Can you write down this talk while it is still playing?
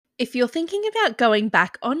If you're thinking about going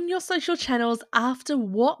back on your social channels after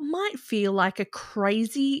what might feel like a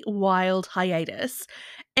crazy, wild hiatus,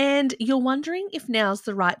 and you're wondering if now's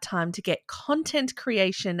the right time to get content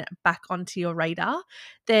creation back onto your radar,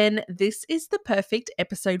 then this is the perfect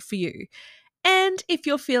episode for you. And if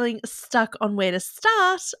you're feeling stuck on where to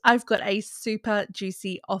start, I've got a super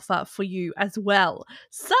juicy offer for you as well.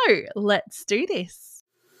 So let's do this.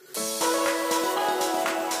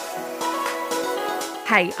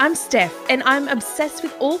 Hey, I'm Steph, and I'm obsessed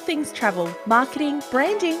with all things travel, marketing,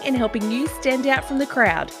 branding, and helping you stand out from the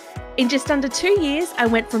crowd. In just under 2 years, I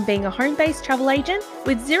went from being a home-based travel agent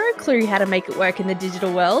with zero clue how to make it work in the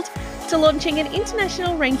digital world to launching an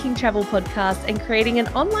international ranking travel podcast and creating an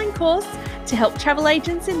online course to help travel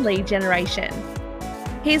agents in lead generation.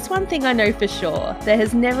 Here's one thing I know for sure. There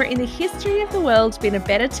has never in the history of the world been a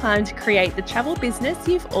better time to create the travel business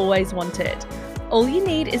you've always wanted. All you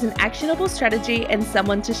need is an actionable strategy and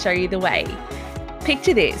someone to show you the way.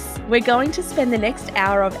 Picture this. We're going to spend the next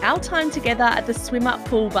hour of our time together at the Swim Up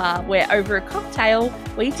Pool Bar, where over a cocktail,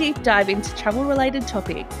 we deep dive into travel-related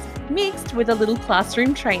topics, mixed with a little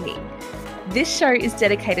classroom training. This show is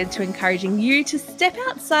dedicated to encouraging you to step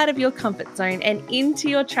outside of your comfort zone and into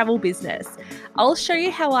your travel business. I'll show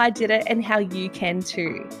you how I did it and how you can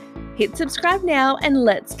too. Hit subscribe now and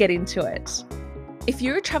let's get into it. If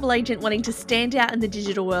you're a travel agent wanting to stand out in the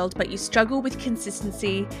digital world but you struggle with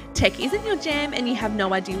consistency, tech isn't your jam and you have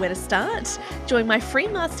no idea where to start, join my free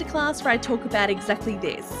masterclass where I talk about exactly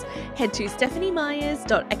this. Head to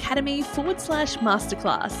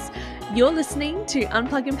stephaniemyers.academy/masterclass. You're listening to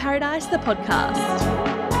Unplug in Paradise, the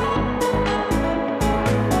podcast.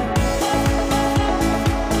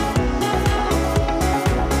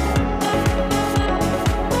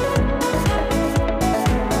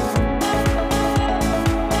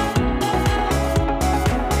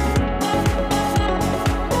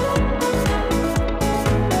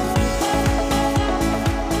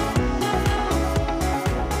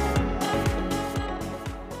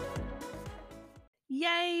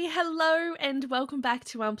 Yay, hello and welcome back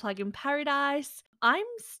to Unplug in Paradise. I'm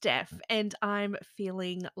Steph and I'm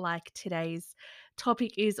feeling like today's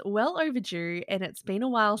topic is well overdue and it's been a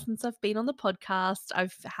while since I've been on the podcast.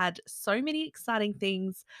 I've had so many exciting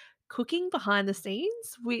things cooking behind the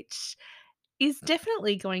scenes, which is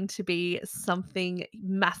definitely going to be something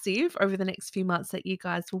massive over the next few months that you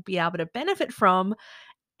guys will be able to benefit from.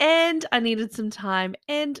 And I needed some time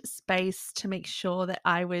and space to make sure that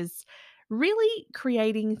I was really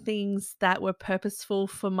creating things that were purposeful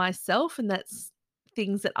for myself and that's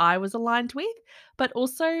things that I was aligned with, but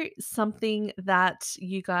also something that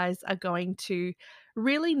you guys are going to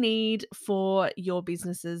really need for your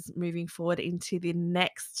businesses moving forward into the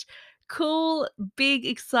next cool, big,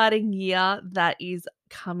 exciting year that is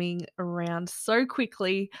coming around so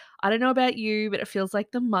quickly. I don't know about you, but it feels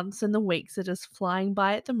like the months and the weeks are just flying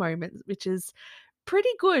by at the moment, which is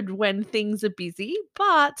pretty good when things are busy.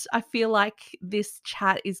 But I feel like this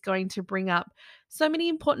chat is going to bring up so many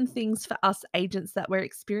important things for us agents that we're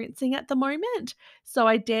experiencing at the moment. So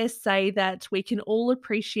I dare say that we can all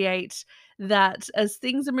appreciate that as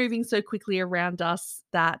things are moving so quickly around us,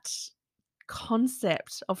 that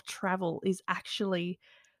concept of travel is actually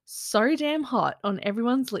so damn hot on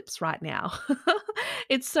everyone's lips right now.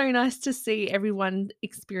 It's so nice to see everyone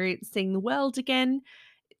experiencing the world again.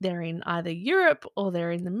 They're in either Europe or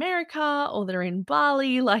they're in America or they're in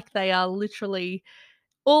Bali. Like they are literally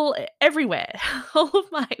all everywhere.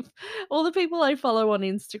 All the people I follow on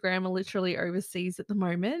Instagram are literally overseas at the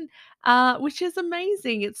moment, which is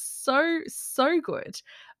amazing. It's so good.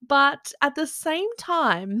 But at the same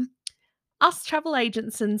time, us travel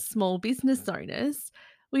agents and small business owners,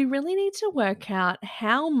 we really need to work out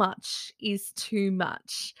how much is too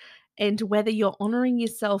much and whether you're honoring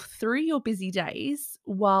yourself through your busy days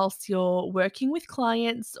whilst you're working with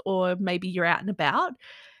clients or maybe you're out and about.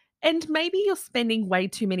 And maybe you're spending way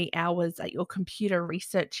too many hours at your computer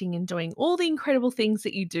researching and doing all the incredible things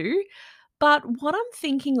that you do. But what I'm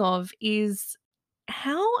thinking of is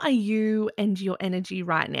how are you and your energy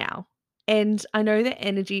right now? And I know that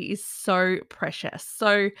energy is so precious.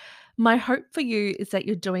 So, my hope for you is that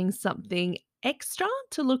you're doing something extra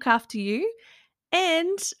to look after you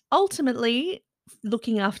and ultimately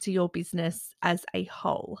looking after your business as a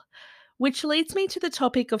whole. Which leads me to the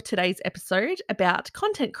topic of today's episode about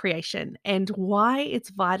content creation and why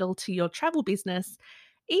it's vital to your travel business,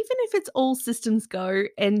 even if it's all systems go,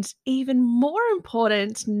 and even more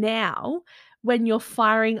important now when you're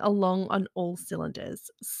firing along on all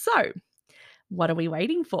cylinders. So, what are we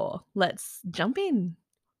waiting for? Let's jump in.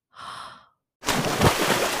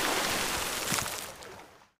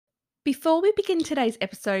 Before we begin today's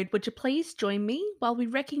episode, would you please join me while we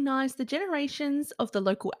recognise the generations of the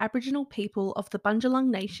local Aboriginal people of the Bundjalung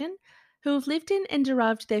Nation who have lived in and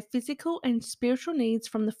derived their physical and spiritual needs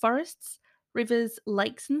from the forests, rivers,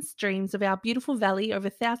 lakes, and streams of our beautiful valley over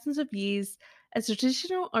thousands of years as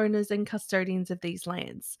traditional owners and custodians of these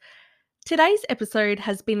lands? Today's episode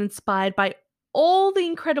has been inspired by all the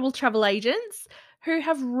incredible travel agents who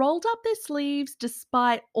have rolled up their sleeves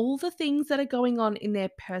despite all the things that are going on in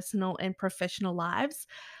their personal and professional lives.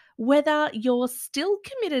 Whether you're still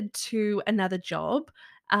committed to another job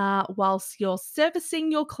whilst you're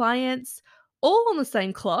servicing your clients all on the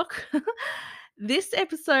same clock, this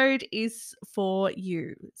episode is for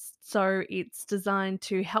you. So it's designed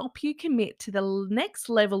to help you commit to the next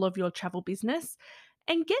level of your travel business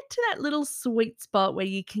and get to that little sweet spot where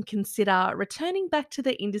you can consider returning back to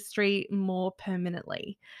the industry more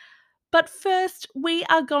permanently. But first, we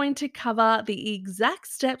are going to cover the exact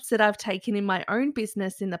steps that I've taken in my own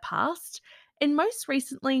business in the past, and most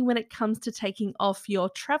recently when it comes to taking off your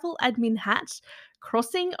travel admin hat,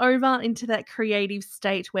 crossing over into that creative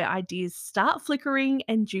state where ideas start flickering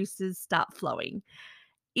and juices start flowing.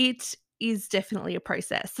 It is definitely a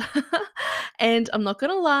process. And I'm not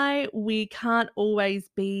going to lie, we can't always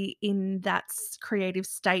be in that creative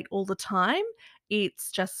state all the time.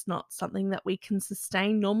 It's just not something that we can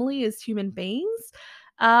sustain normally as human beings.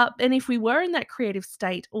 And if we were in that creative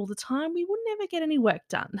state all the time, we would never get any work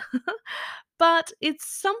done. But it's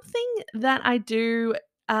something that I do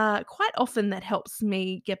quite often that helps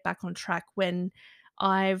me get back on track when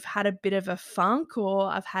I've had a bit of a funk or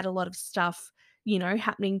I've had a lot of stuff,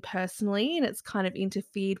 happening personally and it's kind of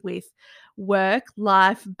interfered with work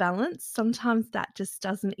life balance. Sometimes that just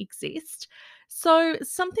doesn't exist. So,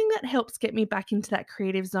 something that helps get me back into that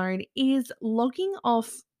creative zone is logging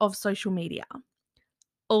off of social media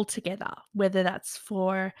altogether, whether that's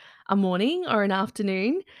for a morning or an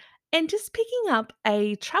afternoon, and just picking up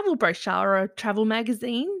a travel brochure or a travel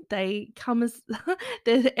magazine. They come as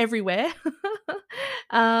they're everywhere.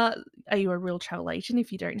 uh, are you a real travel agent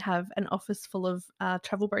if you don't have an office full of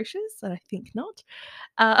travel brochures? I think not.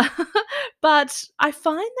 Uh, but I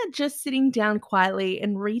find that just sitting down quietly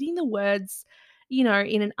and reading the words, in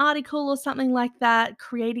an article or something like that,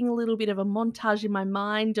 creating a little bit of a montage in my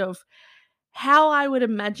mind of how I would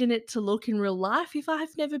imagine it to look in real life if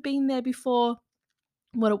I've never been there before,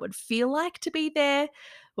 what it would feel like to be there,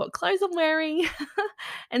 what clothes I'm wearing,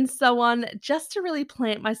 and so on, just to really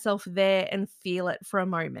plant myself there and feel it for a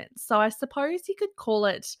moment. So I suppose you could call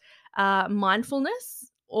it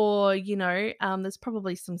mindfulness. Or, there's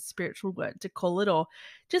probably some spiritual word to call it, or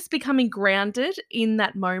just becoming grounded in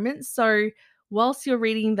that moment. So, whilst you're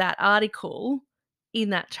reading that article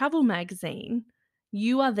in that travel magazine,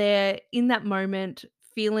 you are there in that moment,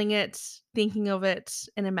 feeling it, thinking of it,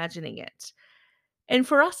 and imagining it. And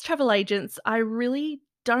for us travel agents, I really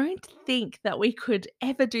don't think that we could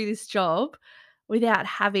ever do this job without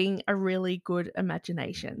having a really good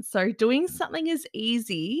imagination. So, doing something as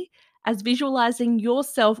easy as visualizing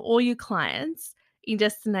yourself or your clients in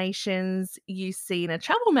destinations you see in a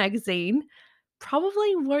travel magazine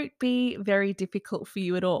probably won't be very difficult for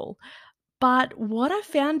you at all. But what I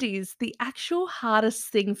found is the actual hardest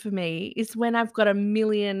thing for me is when I've got a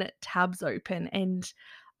million tabs open, and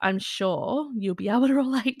I'm sure you'll be able to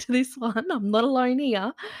relate to this one. I'm not alone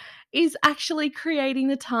here. Is actually creating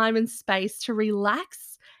the time and space to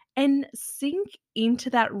relax and sink into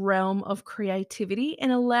that realm of creativity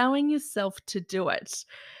and allowing yourself to do it.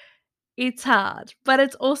 It's hard, but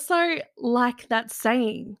it's also like that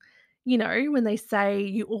saying, when they say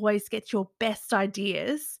you always get your best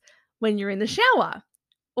ideas when you're in the shower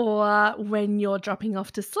or when you're dropping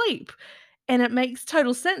off to sleep. And it makes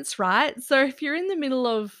total sense, right? So if you're in the middle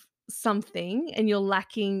of something and you're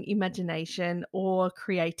lacking imagination or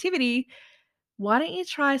creativity, why don't you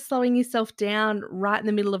try slowing yourself down right in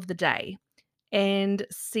the middle of the day and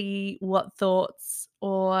see what thoughts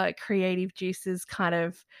or creative juices kind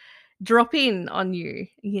of drop in on you,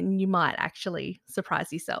 and you might actually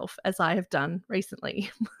surprise yourself, as I have done recently.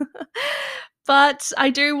 But I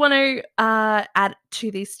do want to add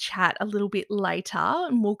to this chat a little bit later,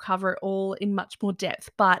 and we'll cover it all in much more depth.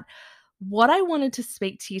 But what I wanted to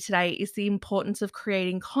speak to you today is the importance of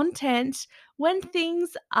creating content when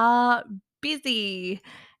things are busy.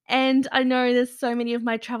 And I know there's so many of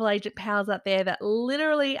my travel agent pals out there that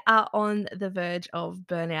literally are on the verge of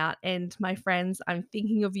burnout. And my friends, I'm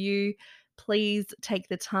thinking of you. Please take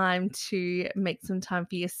the time to make some time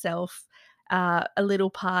for yourself. A little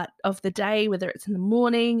part of the day, whether it's in the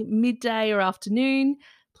morning, midday, or afternoon,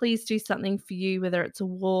 please do something for you, whether it's a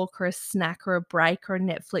walk or a snack or a break or a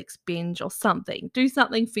Netflix binge or something. Do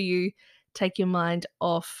something for you. Take your mind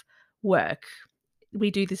off work. We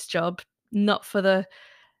do this job not for the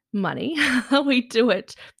money. We do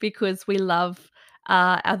it because we love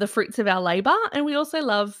the fruits of our labor, and we also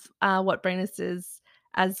love what bonuses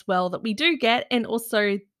as well that we do get, and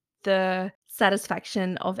also the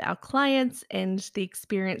satisfaction of our clients and the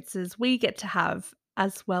experiences we get to have,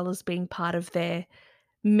 as well as being part of their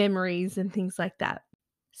memories and things like that.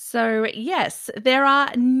 So, yes, there are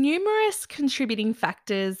numerous contributing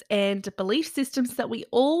factors and belief systems that we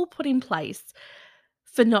all put in place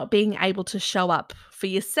for not being able to show up for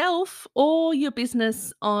yourself or your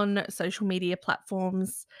business on social media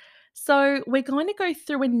platforms. So, we're going to go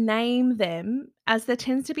through and name them, as there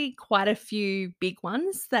tends to be quite a few big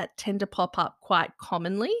ones that tend to pop up quite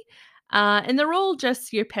commonly. And they're all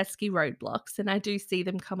just your pesky roadblocks. And I do see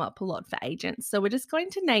them come up a lot for agents. So, we're just going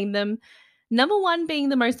to name them. Number one, being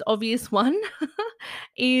the most obvious one,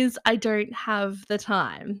 is I don't have the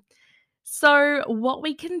time. So, what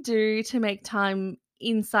we can do to make time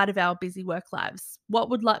inside of our busy work lives, what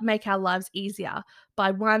would make our lives easier by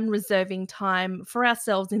one, reserving time for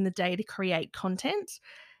ourselves in the day to create content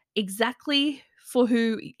exactly for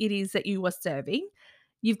who it is that you are serving.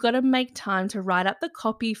 You've got to make time to write up the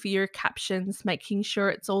copy for your captions, making sure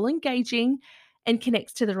it's all engaging and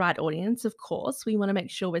connects to the right audience. Of course, we want to make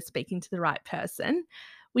sure we're speaking to the right person.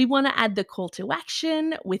 We want to add the call to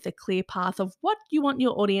action with a clear path of what you want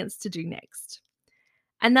your audience to do next.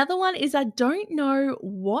 Another one is I don't know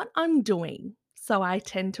what I'm doing, so I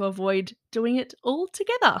tend to avoid doing it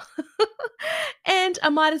altogether. And I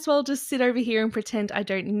might as well just sit over here and pretend I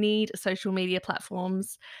don't need social media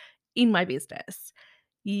platforms in my business.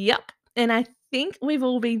 Yep. And I think we've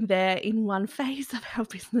all been there in one phase of our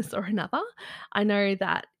business or another. I know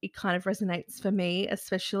that it kind of resonates for me,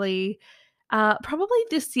 especially probably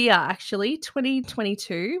this year, actually,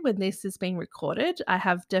 2022, when this is being recorded. I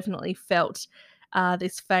have definitely felt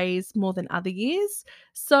this phase more than other years.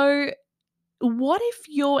 So, what if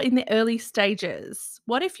you're in the early stages?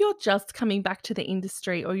 What if you're just coming back to the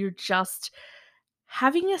industry, or you're just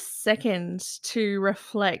having a second to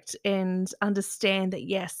reflect and understand that,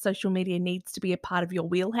 yes, social media needs to be a part of your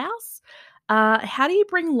wheelhouse? How do you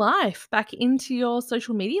bring life back into your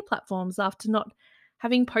social media platforms after not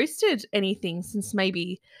having posted anything since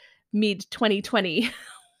maybe mid 2020?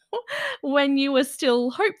 When you were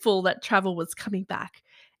still hopeful that travel was coming back,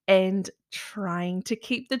 and trying to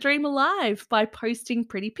keep the dream alive by posting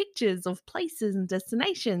pretty pictures of places and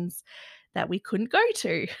destinations that we couldn't go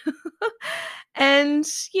to. And,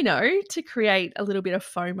 to create a little bit of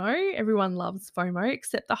FOMO, everyone loves FOMO,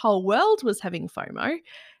 except the whole world was having FOMO.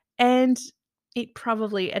 And it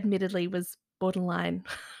probably, admittedly, was borderline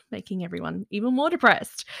making everyone even more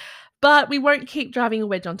depressed. But we won't keep driving a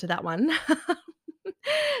wedge onto that one.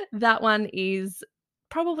 That one is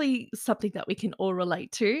probably something that we can all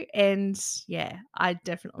relate to. And yeah, I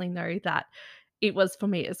definitely know that it was for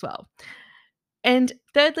me as well. And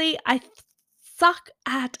thirdly, suck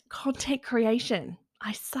at content creation.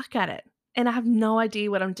 I suck at it, and I have no idea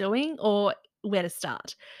what I'm doing or where to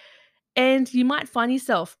start. And you might find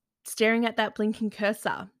yourself staring at that blinking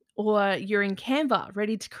cursor, or you're in Canva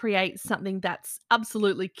ready to create something that's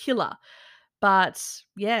absolutely killer. But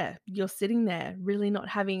yeah, you're sitting there really not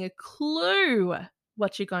having a clue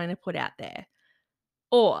what you're going to put out there.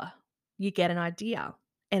 Or you get an idea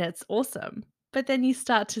and it's awesome, but then you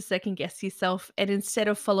start to second guess yourself. And instead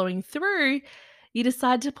of following through, you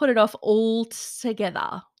decide to put it off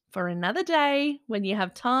altogether for another day when you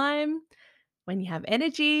have time, when you have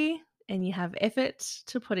energy, and you have effort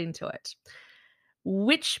to put into it.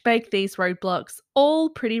 Which make these roadblocks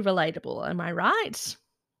all pretty relatable, am I right?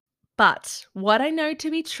 But what I know to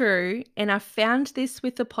be true, and I found this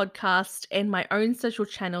with the podcast and my own social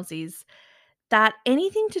channels, is that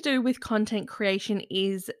anything to do with content creation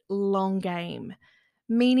is long game,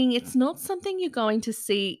 meaning it's not something you're going to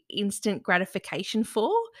see instant gratification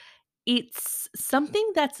for. It's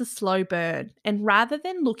something that's a slow burn. And rather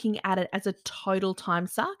than looking at it as a total time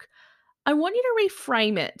suck, I want you to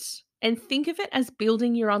reframe it and think of it as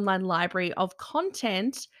building your online library of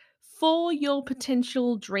content for your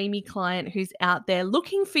potential dreamy client who's out there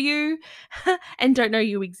looking for you and don't know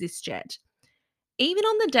you exist yet. Even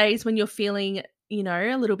on the days when you're feeling,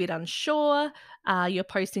 a little bit unsure, you're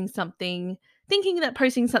posting something, thinking that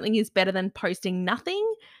posting something is better than posting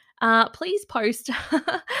nothing, please post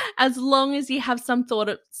as long as you have some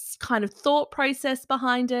kind of thought process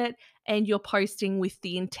behind it, and you're posting with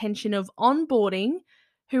the intention of onboarding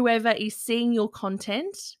whoever is seeing your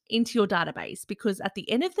content into your database. Because at the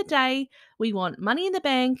end of the day, we want money in the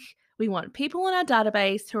bank. We want people in our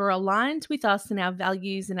database who are aligned with us and our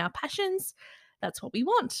values and our passions. That's what we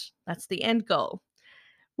want. That's the end goal.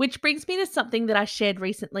 Which brings me to something that I shared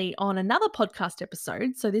recently on another podcast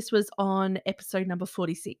episode. So, this was on episode number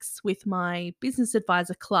 46 with my business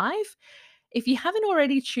advisor, Clive. If you haven't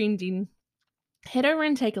already tuned in, head over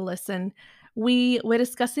and take a listen. We were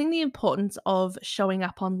discussing the importance of showing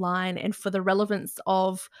up online and for the relevance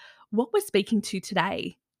of what we're speaking to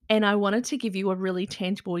today. And I wanted to give you a really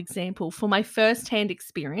tangible example for my first-hand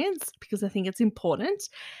experience because I think it's important.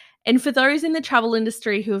 And for those in the travel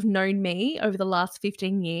industry who have known me over the last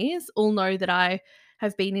 15 years, all know that I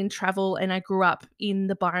have been in travel and I grew up in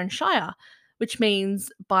the Byron Shire, which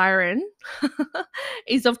means Byron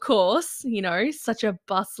is, of course, such a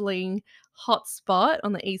bustling hot spot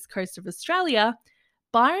on the east coast of Australia.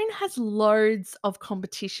 Byron has loads of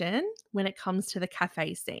competition when it comes to the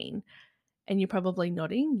cafe scene. And you're probably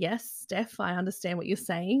nodding. Yes, Steph, I understand what you're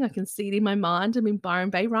saying. I can see it in my mind. I'm in Byron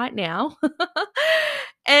Bay right now.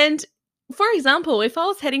 And for example, if I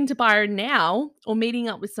was heading to Byron now or meeting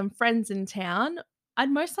up with some friends in town,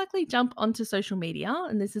 I'd most likely jump onto social media.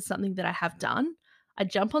 And this is something that I have done. I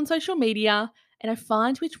jump on social media and I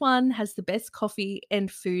find which one has the best coffee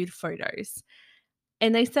and food photos.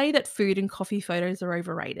 And they say that food and coffee photos are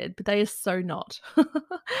overrated, but they are so not.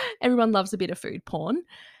 Everyone loves a bit of food porn.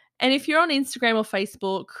 And if you're on Instagram or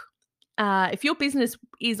Facebook, if your business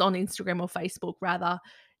is on Instagram or Facebook rather,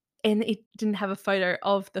 and it didn't have a photo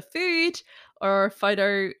of the food or a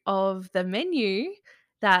photo of the menu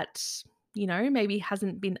that, maybe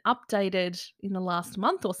hasn't been updated in the last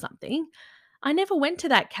month or something, I never went to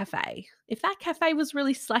that cafe. If that cafe was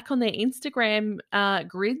really slack on their Instagram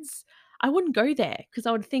grids, I wouldn't go there because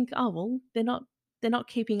I would think, oh well, they're not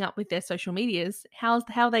keeping up with their social medias. How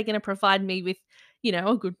are they going to provide me with,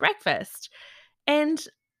 a good breakfast? And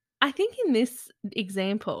I think in this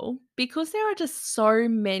example, because there are just so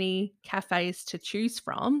many cafes to choose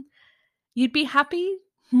from, you'd be happy,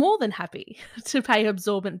 more than happy, to pay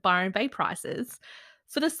absorbent Byron Bay prices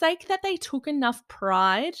for the sake that they took enough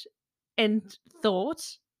pride and thought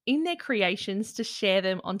in their creations to share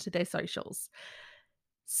them onto their socials.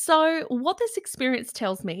 So, what this experience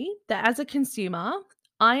tells me that as a consumer,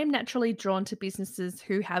 I am naturally drawn to businesses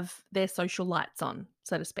who have their social lights on,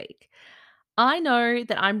 so to speak. I know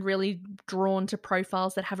that I'm really drawn to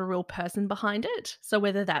profiles that have a real person behind it. So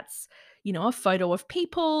whether that's, a photo of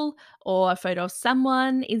people or a photo of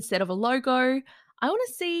someone instead of a logo, I want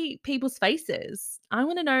to see people's faces. I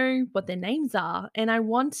want to know what their names are. And I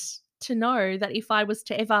want to know that if I was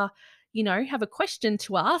to ever, have a question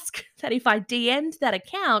to ask, that if I DM'd that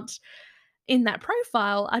account in that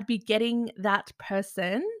profile, I'd be getting that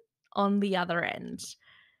person on the other end.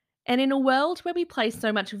 And in a world where we place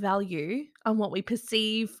so much value on what we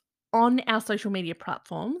perceive on our social media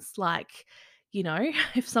platforms, like,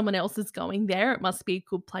 if someone else is going there, it must be a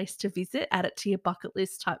good place to visit, add it to your bucket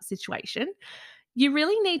list type situation. You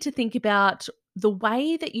really need to think about the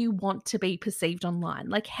way that you want to be perceived online.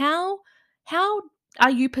 Like how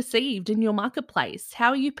are you perceived in your marketplace?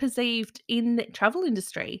 How are you perceived in the travel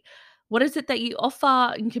industry? What is it that you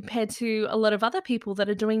offer in compared to a lot of other people that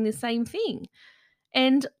are doing the same thing?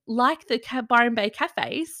 And like the Byron Bay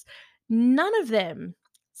cafes, none of them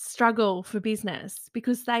struggle for business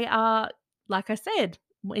because they are, like I said,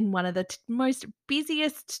 in one of the most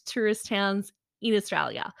busiest tourist towns in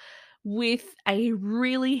Australia with a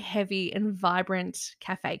really heavy and vibrant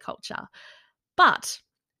cafe culture. But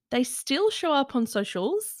they still show up on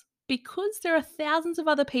socials because there are thousands of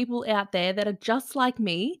other people out there that are just like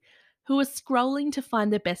me who are scrolling to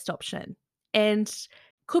find the best option. And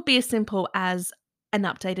could be as simple as an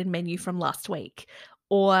updated menu from last week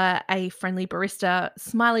or a friendly barista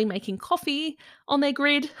smiley making coffee on their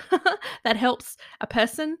grid that helps a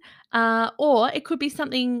person. Or it could be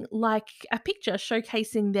something like a picture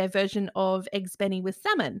showcasing their version of eggs Benny with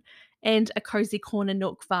salmon and a cozy corner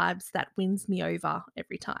nook vibes that wins me over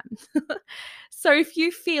every time. So if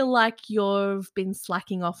you feel like you've been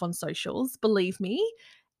slacking off on socials, believe me,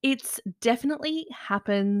 it's definitely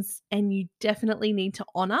happens and you definitely need to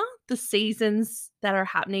honor the seasons that are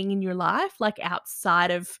happening in your life, like outside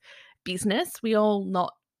of business. We all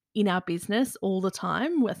not in our business all the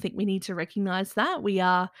time. I think we need to recognize that. We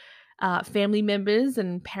are family members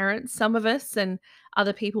and parents, some of us, and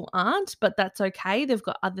other people aren't, but that's okay. They've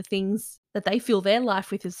got other things that they fill their life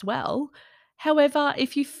with as well. However,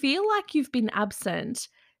 if you feel like you've been absent,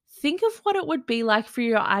 think of what it would be like for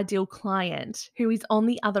your ideal client who is on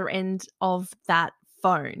the other end of that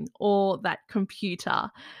phone or that computer.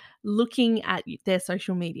 looking at their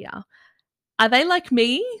social media? Are they like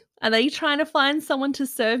me? Are they trying to find someone to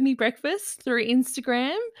serve me breakfast through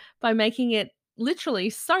Instagram by making it literally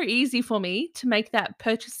so easy for me to make that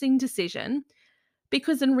purchasing decision?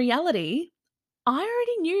 Because in reality, I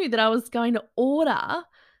already knew that I was going to order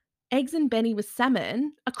eggs and Benny with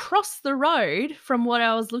salmon across the road from what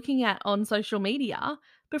I was looking at on social media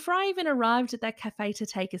before I even arrived at that cafe to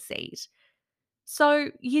take a seat. So,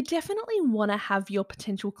 you definitely want to have your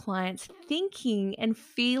potential clients thinking and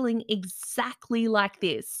feeling exactly like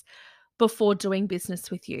this before doing business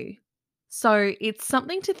with you. So, it's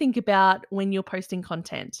something to think about when you're posting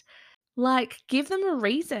content. Like, give them a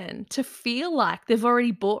reason to feel like they've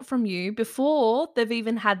already bought from you before they've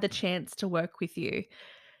even had the chance to work with you.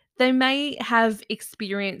 They may have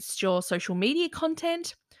experienced your social media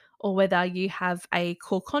content, or whether you have a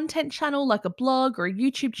core content channel like a blog or a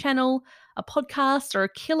YouTube channel, a podcast, or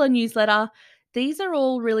a killer newsletter. These are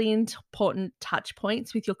all really important touch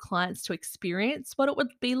points with your clients to experience what it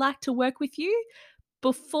would be like to work with you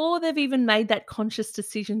before they've even made that conscious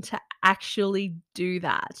decision to actually do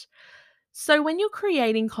that. So, when you're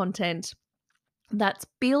creating content, that's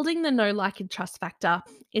building the know, like, and trust factor,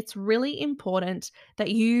 it's really important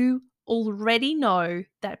that you already know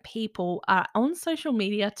that people are on social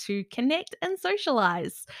media to connect and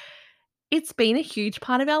socialize. It's been a huge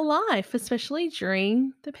part of our life, especially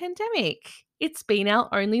during the pandemic. It's been our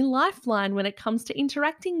only lifeline when it comes to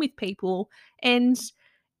interacting with people. And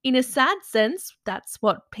in a sad sense, that's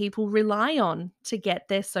what people rely on to get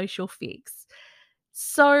their social fix.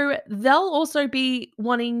 So they'll also be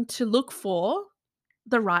wanting to look for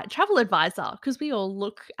the right travel advisor because we all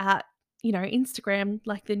look at, Instagram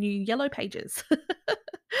like the new yellow pages.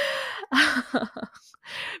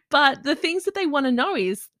 But the things that they want to know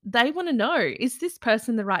is this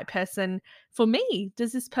person the right person for me?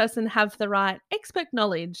 Does this person have the right expert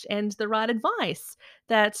knowledge and the right advice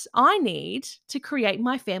that I need to create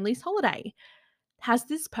my family's holiday? Has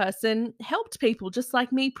this person helped people just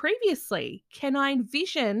like me previously? Can I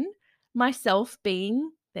envision myself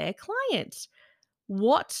being their client?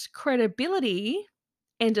 What credibility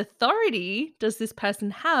and authority does this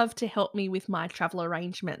person have to help me with my travel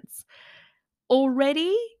arrangements?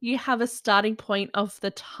 Already, you have a starting point of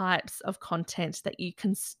the types of content that you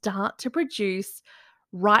can start to produce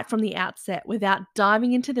right from the outset without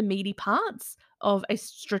diving into the meaty parts of a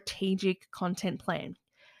strategic content plan.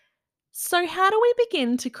 So, how do we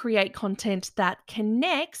begin to create content that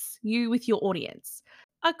connects you with your audience?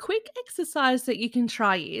 A quick exercise that you can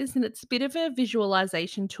try is, and it's a bit of a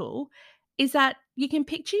visualization tool, is that you can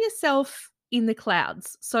picture yourself in the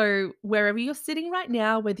clouds. So, wherever you're sitting right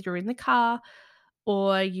now, whether you're in the car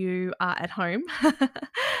or you are at home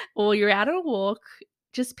or you're out on a walk,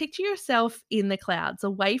 just picture yourself in the clouds,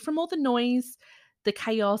 away from all the noise, the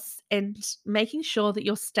chaos, and making sure that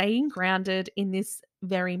you're staying grounded in this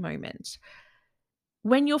very moment.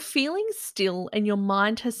 When you're feeling still and your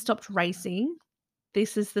mind has stopped racing,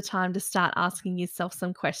 this is the time to start asking yourself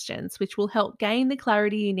some questions, which will help gain the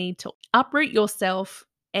clarity you need to uproot yourself.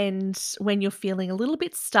 And when you're feeling a little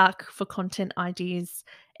bit stuck for content ideas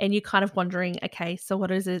and you're kind of wondering, okay, so what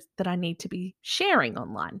is it that I need to be sharing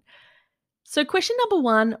online? So, question number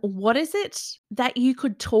one, what is it that you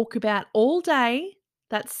could talk about all day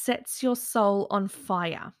that sets your soul on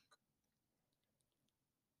fire?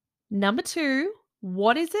 Number two,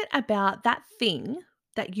 what is it about that thing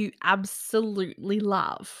that you absolutely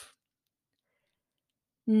love?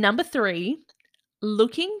 Number three,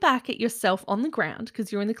 looking back at yourself on the ground,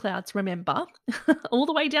 because you're in the clouds, remember, all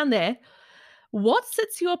the way down there, what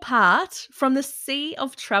sets you apart from the sea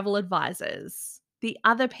of travel advisors, the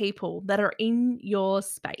other people that are in your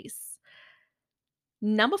space?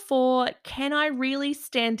 Number four, can I really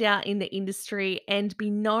stand out in the industry and be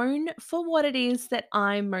known for what it is that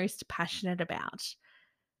I'm most passionate about?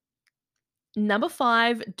 Number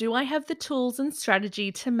five, do I have the tools and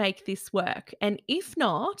strategy to make this work? And if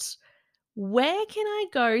not, where can I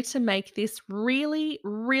go to make this really,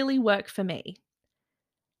 really work for me?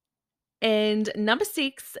 And number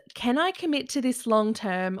six, can I commit to this long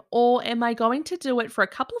term or am I going to do it for a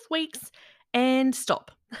couple of weeks and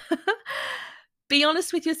stop? Be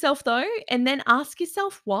honest with yourself though, and then ask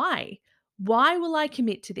yourself why. Why will I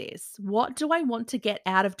commit to this? What do I want to get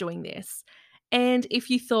out of doing this? And if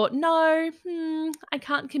you thought, no, I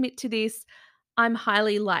can't commit to this, I'm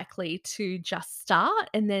highly likely to just start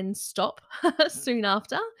and then stop soon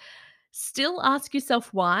after. Still ask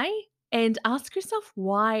yourself why, and ask yourself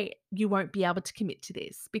why you won't be able to commit to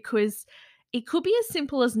this, because it could be as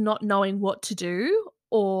simple as not knowing what to do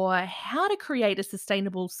or how to create a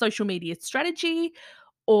sustainable social media strategy,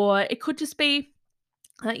 or it could just be,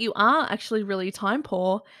 that you are actually really time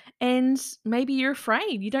poor and maybe you're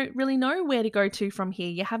afraid. You don't really know where to go to from here.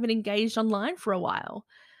 You haven't engaged online for a while.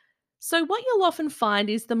 So, what you'll often find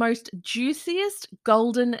is the most juiciest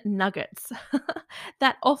golden nuggets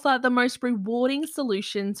that offer the most rewarding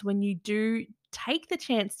solutions when you do take the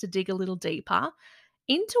chance to dig a little deeper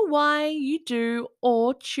into why you do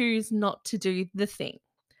or choose not to do the thing.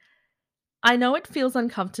 I know it feels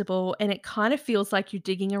uncomfortable and it kind of feels like you're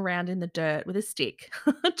digging around in the dirt with a stick,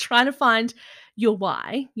 trying to find your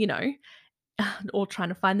why, or trying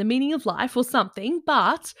to find the meaning of life or something.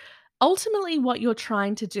 But ultimately, what you're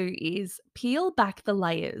trying to do is peel back the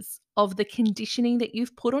layers of the conditioning that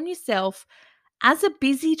you've put on yourself as a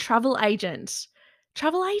busy travel agent.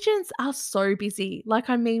 Travel agents are so busy. Like,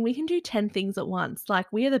 I mean, we can do 10 things at once. Like,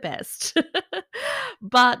 we're the best.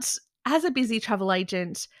 But as a busy travel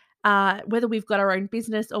agent, whether we've got our own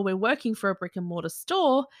business or we're working for a brick and mortar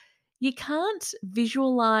store, you can't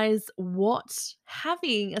visualize what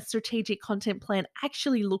having a strategic content plan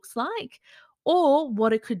actually looks like or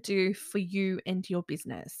what it could do for you and your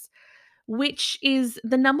business, which is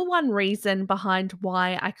the number one reason behind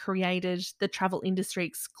why I created the travel industry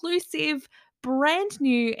exclusive, brand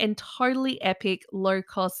new, and totally epic low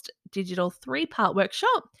cost digital 3-part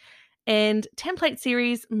workshop and template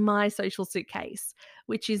series, My Social Suitcase,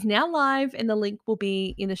 which is now live. And the link will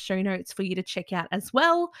be in the show notes for you to check out as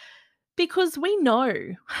well. Because we know,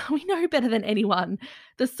 we know better than anyone,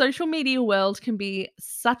 the social media world can be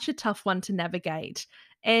such a tough one to navigate.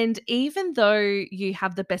 And even though you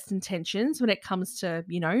have the best intentions when it comes to,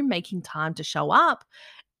 making time to show up,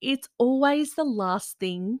 it's always the last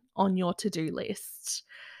thing on your to do list.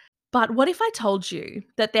 But what if I told you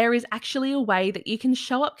that there is actually a way that you can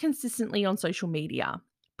show up consistently on social media,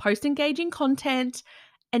 post engaging content,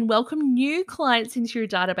 and welcome new clients into your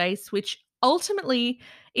database, which ultimately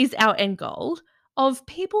is our end goal of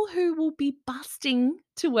people who will be busting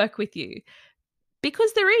to work with you?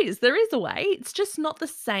 Because there is a way. It's just not the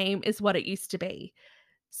same as what it used to be.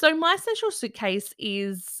 So, My Social Suitcase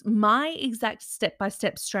is my exact step by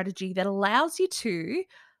step strategy that allows you to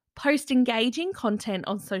post engaging content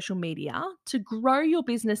on social media to grow your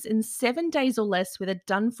business in 7 days or less with a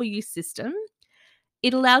done for you system.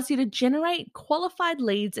 It allows you to generate qualified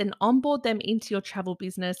leads and onboard them into your travel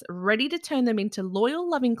business, ready to turn them into loyal,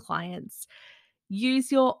 loving clients.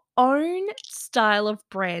 Use your own style of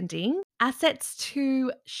branding, assets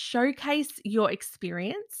to showcase your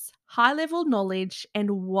experience, high level knowledge, and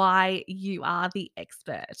why you are the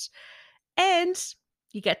expert. And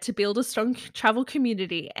you get to build a strong travel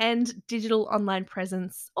community and digital online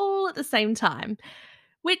presence all at the same time,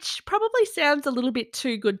 which probably sounds a little bit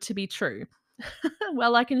too good to be true.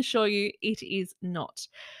 Well, I can assure you it is not.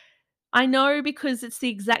 I know because it's the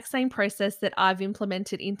exact same process that I've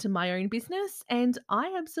implemented into my own business and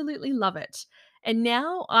I absolutely love it. And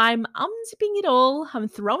now I'm unzipping it all, I'm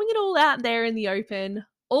throwing it all out there in the open,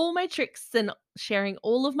 all my tricks and sharing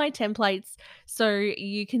all of my templates so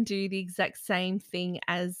you can do the exact same thing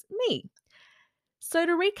as me. So,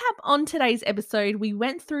 to recap on today's episode, we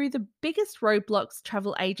went through the biggest roadblocks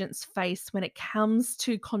travel agents face when it comes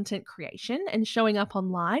to content creation and showing up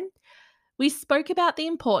online. We spoke about the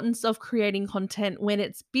importance of creating content when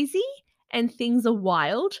it's busy and things are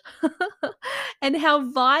wild, and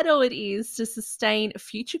how vital it is to sustain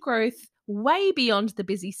future growth way beyond the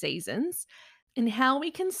busy seasons, and how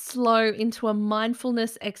we can slow into a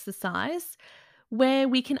mindfulness exercise where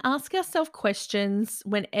we can ask ourselves questions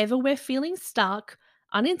whenever we're feeling stuck,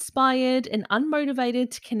 uninspired, and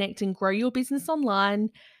unmotivated to connect and grow your business online.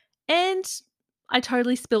 And I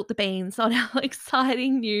totally spilt the beans on our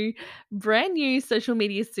exciting new, brand new social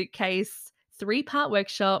media suitcase 3-part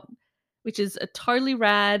workshop, which is a totally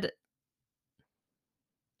rad.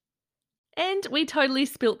 And we totally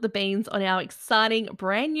spilt the beans on our exciting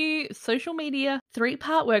brand new social media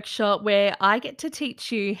 3-part workshop where I get to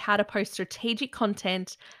teach you how to post strategic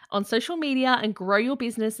content on social media and grow your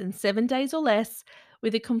business in 7 days or less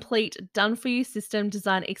with a complete done for you system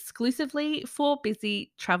designed exclusively for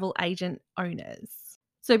busy travel agent owners.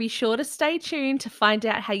 So be sure to stay tuned to find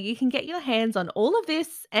out how you can get your hands on all of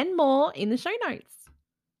this and more in the show notes.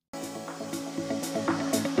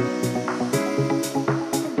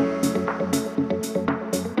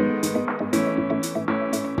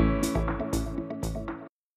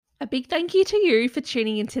 A big thank you to you for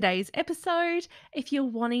tuning in today's episode. If you're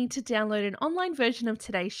wanting to download an online version of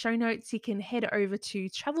today's show notes, you can head over to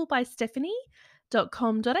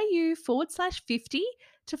travelbystephanie.com.au/50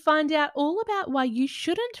 to find out all about why you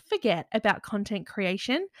shouldn't forget about content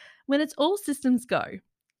creation when it's all systems go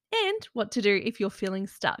and what to do if you're feeling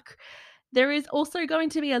stuck. There is also going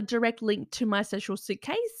to be a direct link to my social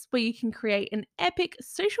suitcase where you can create an epic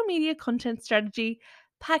social media content strategy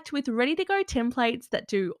packed with ready to go templates that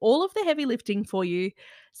do all of the heavy lifting for you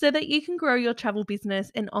so that you can grow your travel business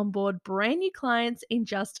and onboard brand new clients in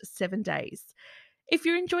just 7 days. If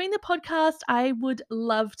you're enjoying the podcast, I would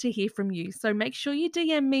love to hear from you. So make sure you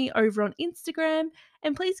DM me over on Instagram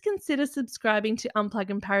and please consider subscribing to Unplug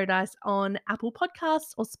in Paradise on Apple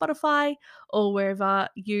Podcasts or Spotify or wherever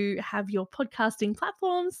you have your podcasting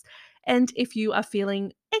platforms. And if you are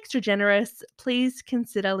feeling extra generous, please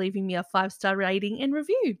consider leaving me a 5-star rating and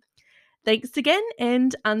review. Thanks again,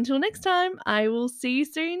 and until next time, I will see you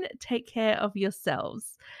soon. Take care of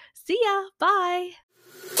yourselves. See ya. Bye.